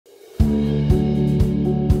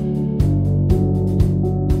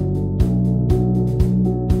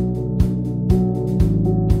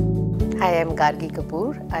I'm Gargi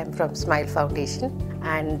Kapoor. I'm from Smile Foundation,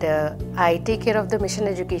 and I take care of the mission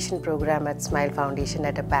education program at Smile Foundation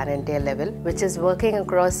at a pan-India level, which is working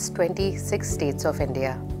across 26 states of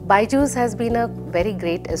India. BYJU'S has been a very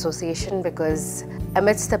great association because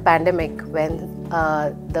amidst the pandemic, when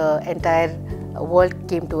the entire world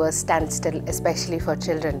came to a standstill, especially for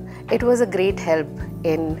children, it was a great help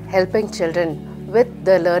in helping children with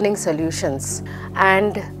the learning solutions.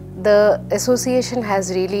 And the association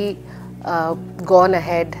has really gone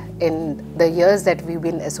ahead in the years that we've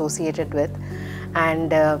been associated with,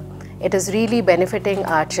 and it is really benefiting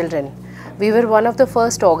our children. We were one of the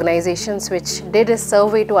first organizations which did a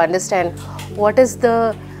survey to understand what is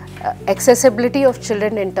the accessibility of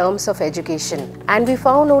children in terms of education, and we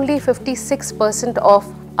found only 56% of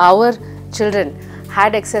our children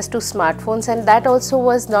had access to smartphones, and that also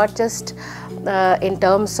was not just in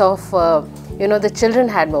terms of the children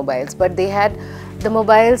had mobiles, but they had the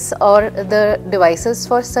mobiles or the devices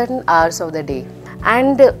for certain hours of the day.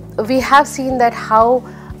 And we have seen that how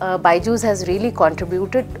BYJU'S has really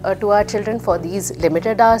contributed to our children for these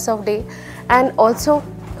limited hours of day. And also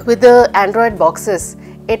with the Android boxes,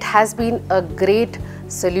 it has been a great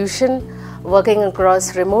solution working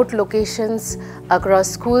across remote locations,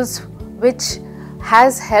 across schools, which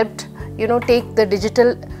has helped take the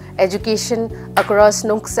digital education across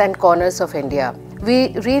nooks and corners of India. We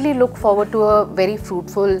really look forward to a very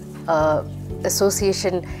fruitful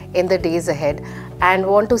association in the days ahead, and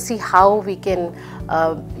want to see how we can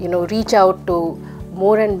reach out to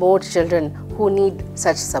more and more children who need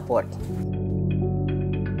such support.